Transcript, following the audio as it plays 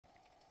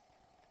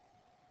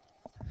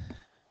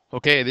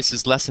Okay, this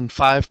is lesson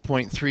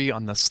 5.3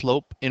 on the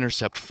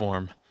slope-intercept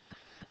form.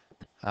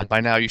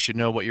 By now you should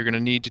know what you're going to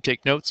need to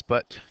take notes,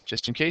 but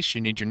just in case, you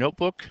need your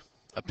notebook,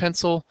 a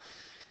pencil,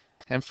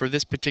 and for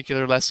this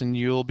particular lesson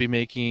you'll be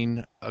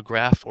making a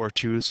graph or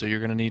two, so you're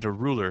going to need a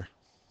ruler.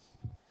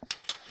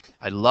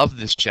 I love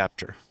this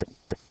chapter.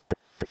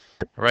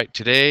 All right,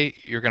 today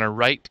you're going to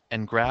write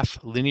and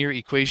graph linear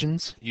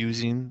equations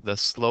using the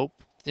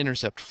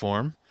slope-intercept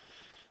form.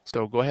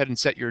 So go ahead and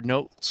set your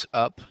notes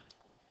up,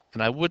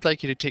 and I would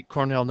like you to take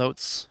Cornell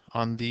notes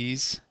on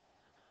this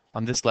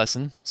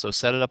lesson. So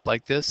set it up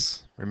like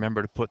this.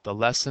 Remember to put the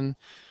lesson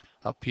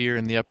up here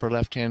in the upper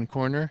left-hand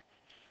corner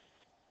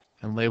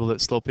and label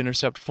it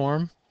slope-intercept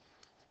form.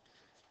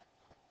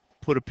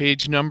 Put a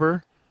page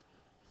number,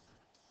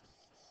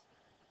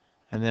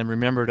 and then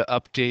remember to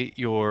update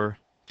your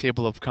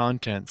table of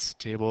contents.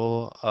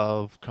 Table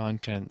of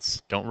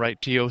contents. Don't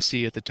write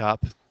TOC at the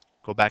top.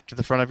 Go back to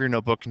the front of your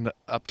notebook and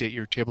update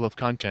your table of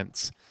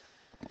contents.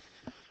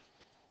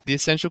 The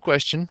essential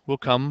question will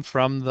come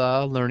from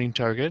the learning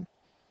target.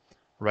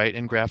 Write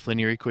and graph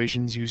linear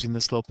equations using the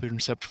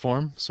slope-intercept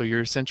form. So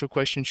your essential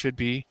question should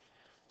be,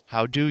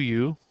 how do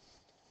you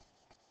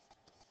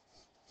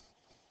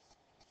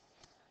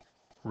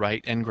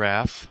write and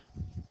graph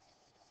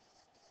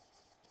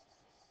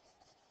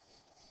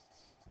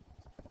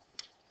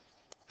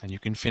and you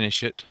can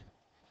finish it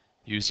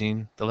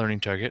using the learning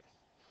target.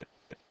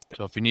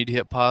 So if you need to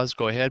hit pause,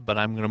 go ahead, but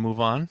I'm going to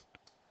move on.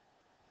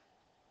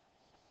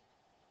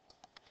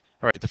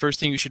 All right, the first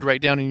thing you should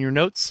write down in your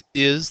notes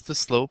is the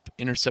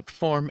slope-intercept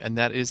form, and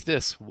that is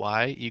this: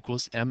 y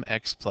equals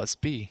mx plus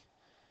b.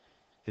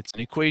 It's an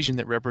equation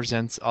that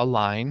represents a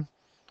line,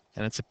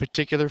 and it's a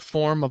particular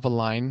form of a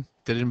line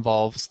that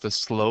involves the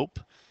slope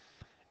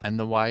and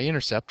the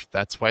y-intercept.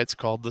 That's why it's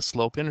called the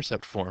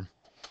slope-intercept form.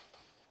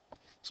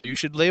 So you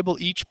should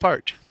label each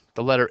part.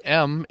 The letter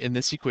m in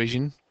this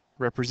equation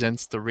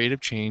represents the rate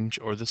of change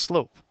or the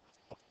slope.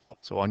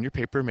 So on your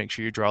paper, make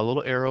sure you draw a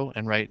little arrow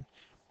and write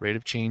rate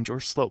of change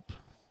or slope.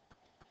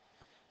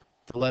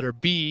 The letter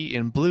B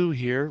in blue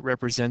here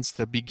represents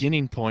the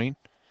beginning point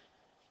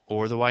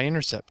or the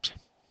y-intercept.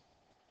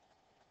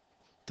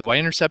 The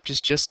y-intercept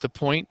is just the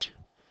point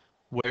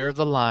where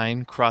the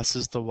line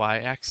crosses the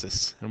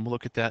y-axis, and we'll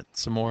look at that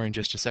some more in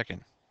just a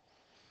second.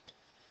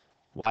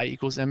 Y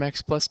equals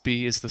mx plus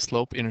b is the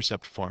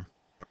slope-intercept form.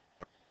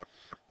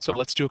 So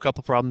let's do a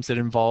couple problems that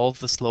involve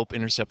the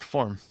slope-intercept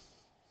form.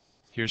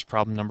 Here's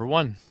problem number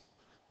 1.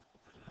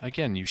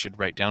 Again, you should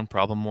write down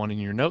problem 1 in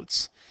your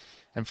notes,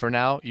 and for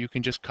now you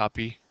can just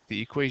copy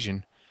the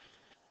equation.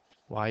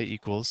 Y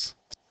equals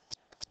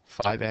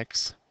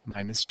 5x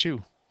minus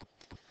 2.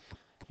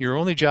 Your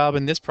only job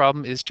in this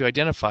problem is to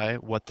identify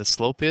what the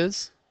slope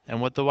is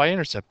and what the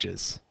y-intercept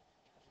is.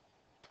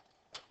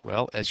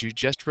 Well, as you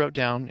just wrote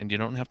down, and you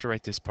don't have to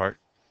write this part,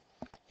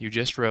 you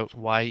just wrote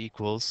y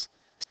equals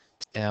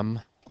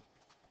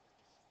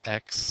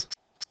mx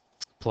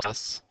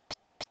plus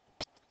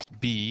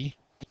b.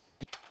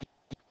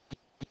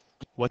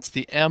 What's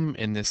the m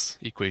in this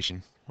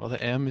equation? Well,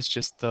 the m is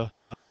just the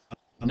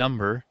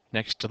number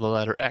next to the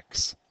letter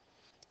x.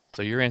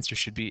 So your answer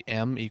should be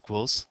m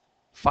equals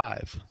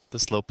 5. The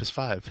slope is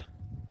 5.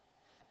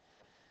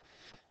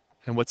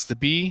 And what's the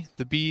b?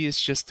 The b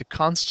is just the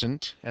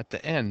constant at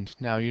the end.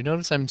 Now you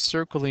notice I'm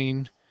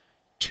circling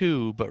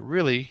 2, but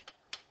really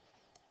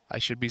I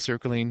should be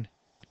circling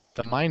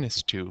the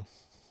minus 2.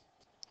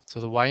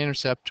 So the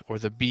y-intercept, or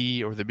the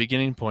b, or the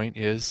beginning point,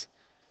 is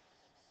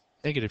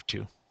negative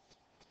 2.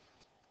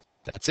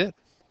 That's it.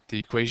 The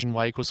equation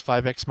y equals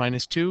 5x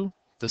minus 2,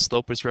 the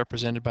slope is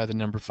represented by the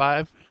number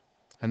 5,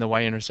 and the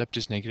y-intercept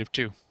is negative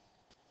 2.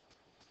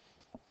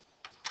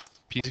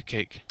 Piece of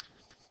cake.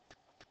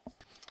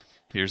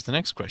 Here's the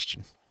next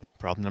question,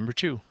 problem number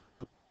 2.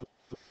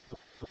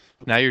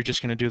 Now you're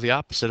just going to do the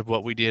opposite of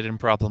what we did in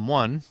problem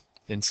 1.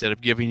 Instead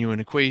of giving you an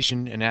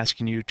equation and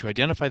asking you to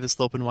identify the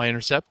slope and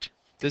y-intercept,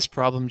 this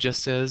problem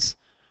just says,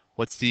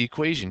 what's the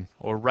equation?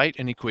 Or write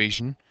an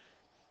equation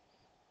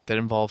that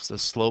involves a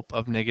slope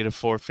of negative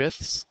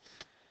 4/5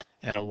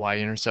 and a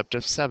y-intercept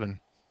of 7.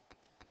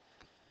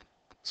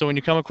 So when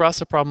you come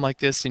across a problem like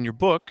this in your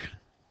book,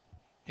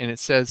 and it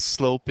says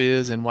slope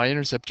is and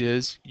y-intercept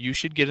is, you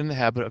should get in the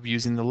habit of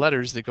using the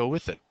letters that go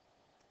with it.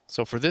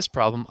 So for this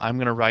problem, I'm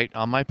going to write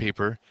on my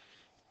paper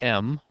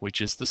m,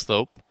 which is the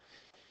slope,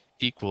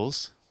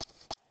 equals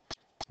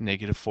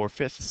negative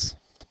 4/5.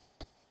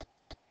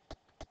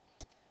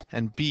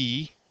 And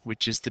b,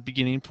 which is the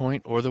beginning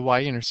point or the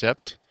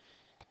y-intercept,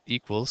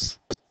 equals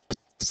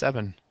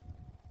 7.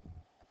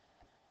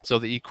 So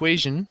the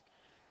equation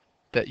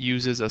that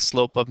uses a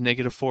slope of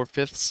negative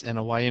 4/5 and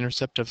a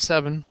y-intercept of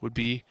 7 would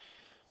be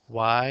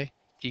y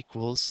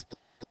equals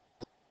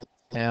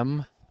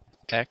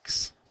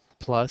mx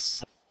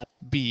plus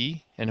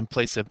b, and in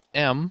place of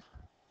m,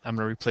 I'm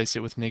going to replace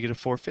it with negative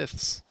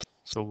 4/5.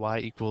 So y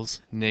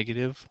equals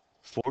negative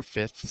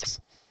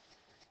 4/5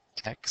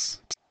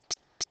 x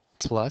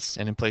plus,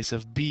 and in place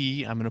of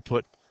b, I'm going to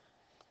put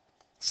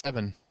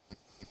 7.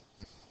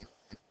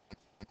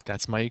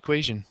 That's my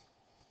equation.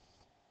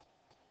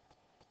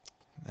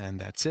 And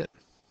that's it.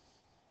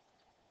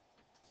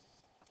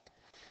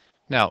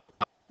 Now,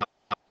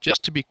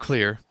 just to be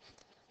clear,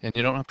 and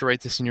you don't have to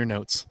write this in your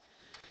notes,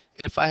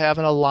 if I have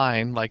a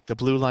line like the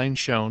blue line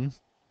shown,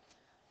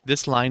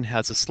 this line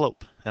has a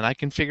slope, and I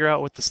can figure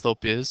out what the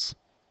slope is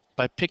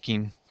by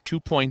picking 2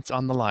 points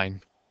on the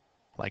line,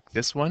 like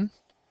this one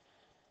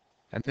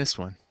and this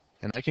one.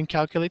 And I can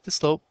calculate the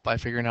slope by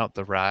figuring out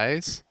the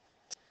rise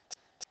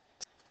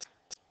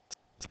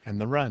and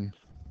the run.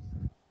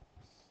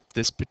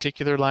 This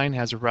particular line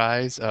has a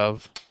rise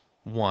of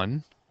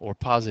 1, or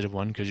positive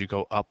 1 because you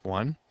go up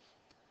 1,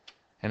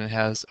 and it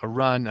has a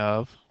run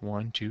of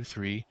 1, 2,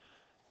 3,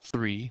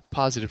 3,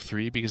 positive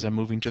 3 because I'm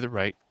moving to the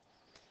right.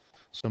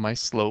 So my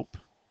slope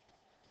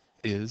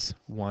is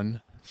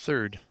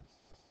 1/3.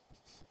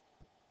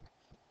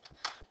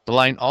 The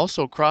line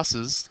also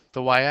crosses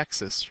the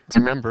y-axis.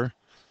 Remember,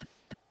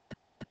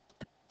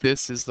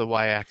 this is the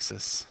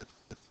y-axis.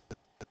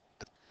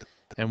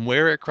 And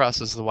where it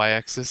crosses the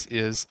y-axis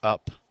is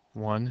up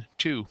 1,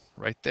 2,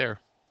 right there.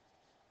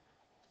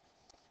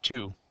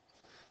 2.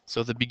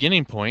 So the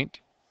beginning point,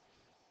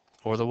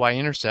 or the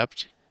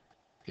y-intercept,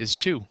 is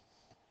 2.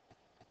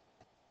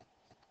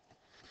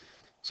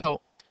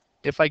 So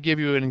if I give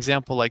you an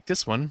example like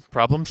this one,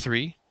 problem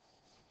 3,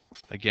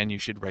 again, you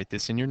should write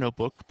this in your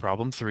notebook,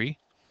 problem 3,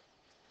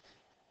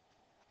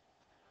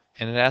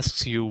 and it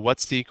asks you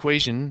what's the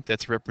equation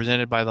that's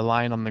represented by the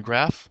line on the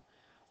graph.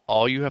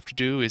 All you have to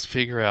do is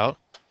figure out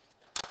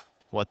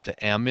what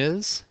the m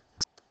is,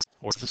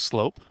 or the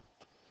slope,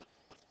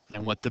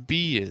 and what the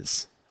b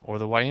is, or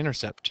the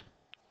y-intercept.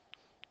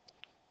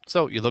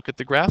 So you look at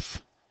the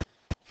graph.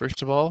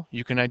 First of all,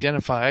 you can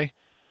identify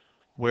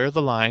where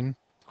the line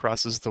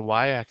crosses the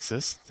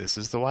y-axis. This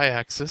is the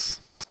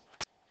y-axis.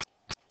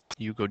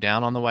 You go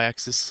down on the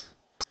y-axis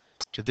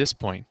to this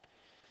point.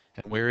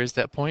 And where is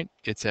that point?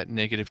 It's at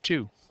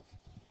 -2.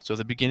 So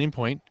the beginning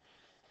point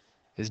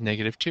is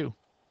 -2.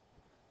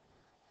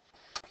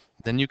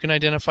 Then you can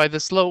identify the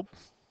slope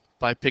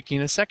by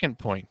picking a second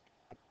point,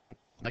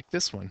 like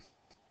this one.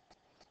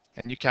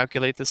 And you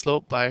calculate the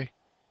slope by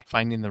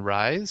finding the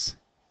rise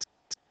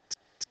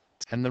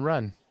and the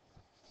run.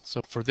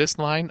 So for this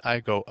line, I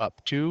go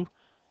up 2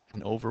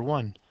 and over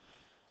 1.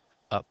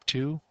 Up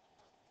 2,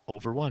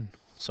 over 1.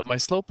 So my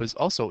slope is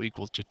also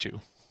equal to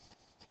 2.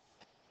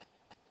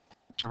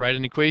 To write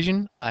an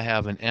equation, I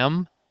have an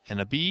m and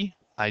a b.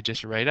 I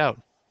just write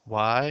out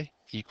y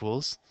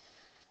equals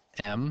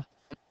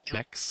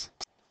mx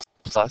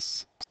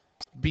plus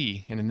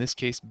b. And in this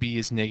case, b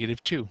is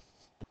 -2.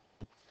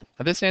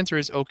 Now this answer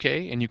is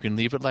okay, and you can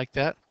leave it like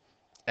that,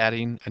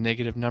 adding a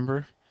negative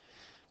number.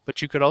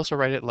 But you could also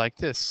write it like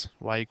this,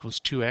 y equals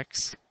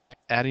 2x.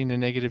 Adding a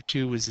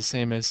 -2 is the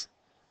same as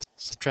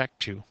subtract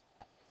 2.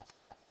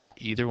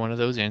 Either one of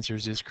those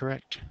answers is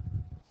correct.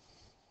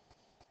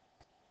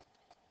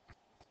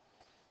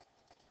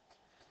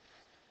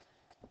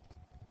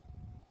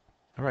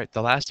 All right,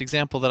 the last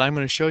example that I'm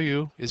going to show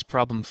you is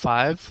problem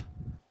 5.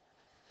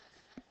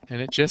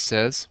 And it just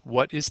says,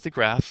 what is the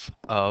graph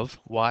of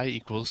y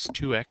equals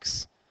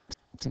 2x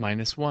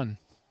minus 1?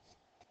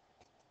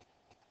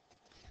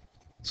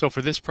 So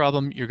for this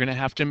problem, you're going to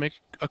have to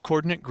make a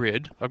coordinate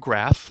grid, a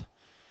graph,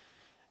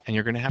 and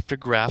you're going to have to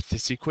graph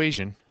this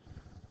equation.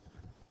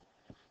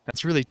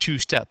 That's really 2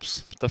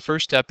 steps. The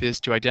first step is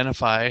to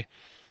identify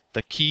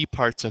the key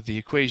parts of the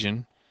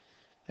equation,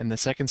 and the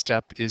second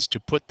step is to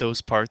put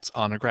those parts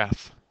on a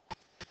graph.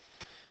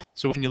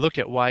 So when you look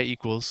at y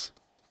equals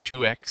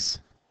 2x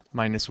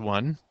minus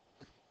 1,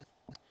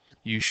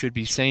 you should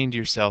be saying to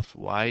yourself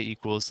y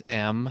equals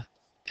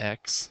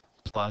mx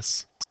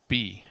plus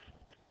b.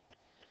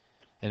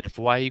 And if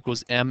y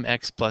equals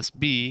mx plus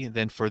b,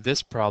 then for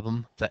this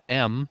problem, the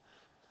m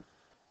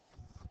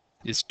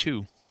is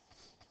 2.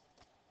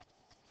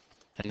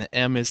 And the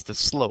m is the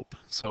slope.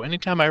 So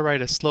anytime I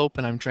write a slope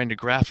and I'm trying to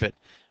graph it,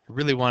 I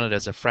really want it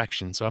as a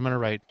fraction. So I'm going to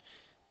write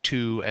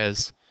 2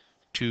 as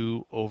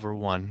 2 over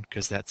 1,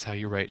 because that's how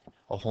you write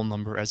a whole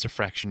number as a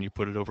fraction. You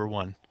put it over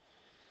 1.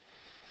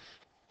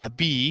 A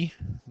b,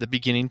 the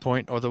beginning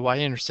point or the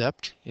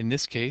y-intercept, in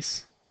this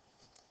case,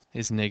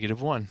 is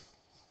 -1.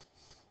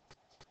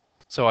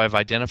 So I've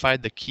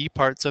identified the key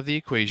parts of the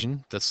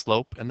equation, the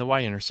slope and the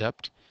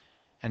y-intercept,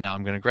 and now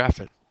I'm going to graph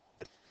it.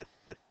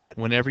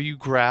 Whenever you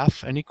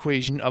graph an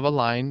equation of a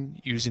line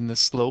using the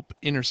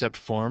slope-intercept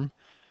form,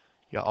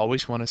 you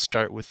always want to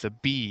start with the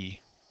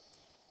b.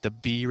 The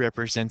b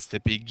represents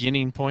the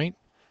beginning point.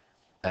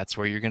 That's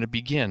where you're going to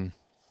begin.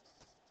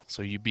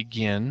 So you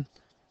begin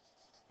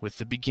with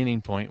the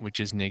beginning point, which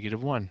is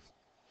 -1.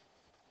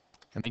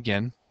 And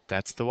again,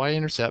 that's the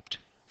y-intercept.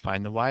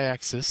 Find the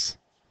y-axis.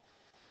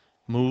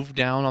 Move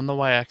down on the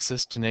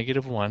y-axis to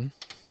 -1,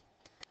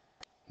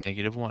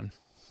 -1.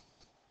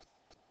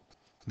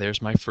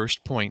 There's my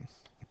first point.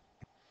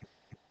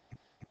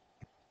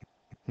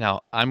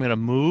 Now I'm going to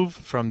move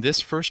from this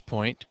first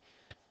point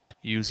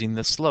using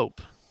the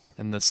slope.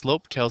 And the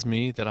slope tells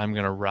me that I'm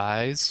going to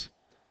rise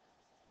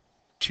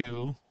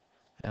 2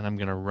 and I'm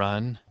going to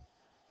run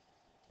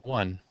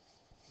 1.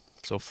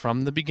 So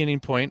from the beginning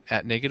point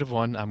at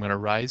 -1, I'm going to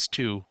rise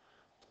 2,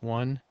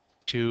 1,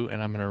 2,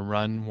 and I'm going to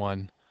run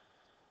 1,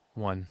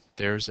 1.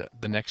 There's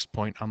the next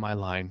point on my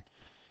line.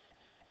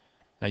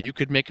 Now you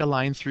could make a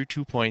line through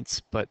 2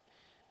 points, but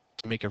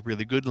to make a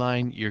really good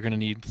line, you're going to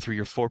need 3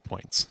 or 4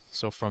 points.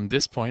 So from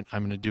this point,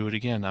 I'm going to do it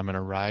again. I'm going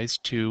to rise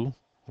 2,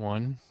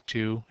 1,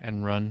 2,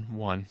 and run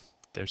 1.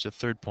 There's a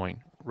third point.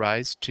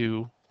 Rise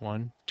 2,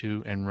 1,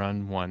 2, and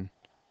run 1,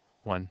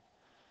 1.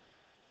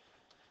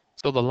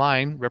 So the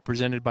line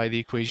represented by the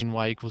equation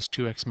y equals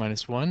 2x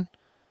minus 1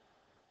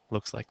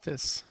 looks like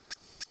this.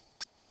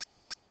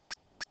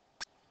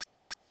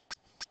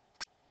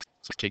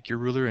 So take your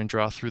ruler and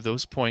draw through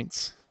those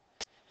points,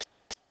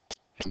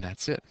 and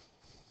that's it.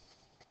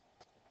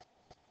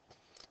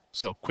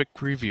 So quick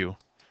review.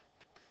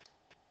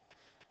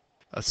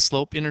 A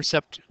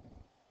slope-intercept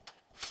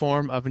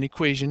form of an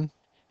equation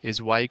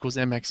is y equals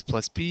mx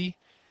plus b.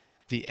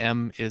 The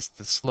m is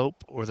the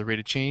slope or the rate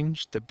of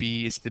change. The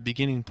b is the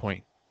beginning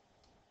point.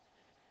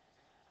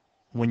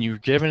 When you're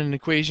given an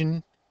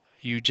equation,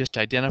 you just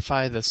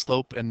identify the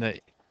slope and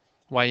the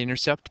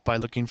y-intercept by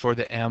looking for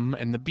the m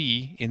and the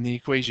b in the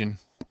equation.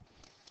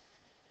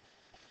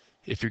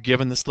 If you're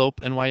given the slope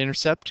and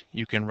y-intercept,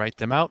 you can write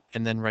them out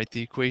and then write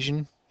the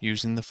equation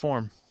using the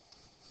form.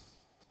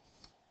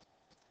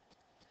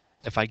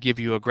 If I give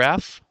you a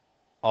graph,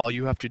 all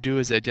you have to do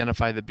is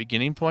identify the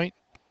beginning point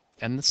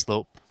and the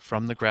slope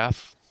from the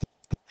graph.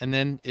 And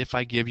then if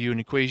I give you an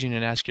equation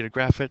and ask you to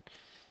graph it,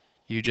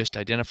 you just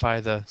identify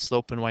the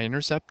slope and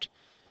y-intercept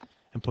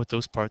and put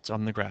those parts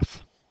on the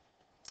graph.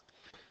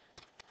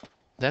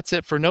 That's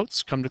it for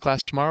notes. Come to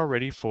class tomorrow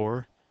ready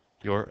for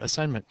your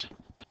assignment.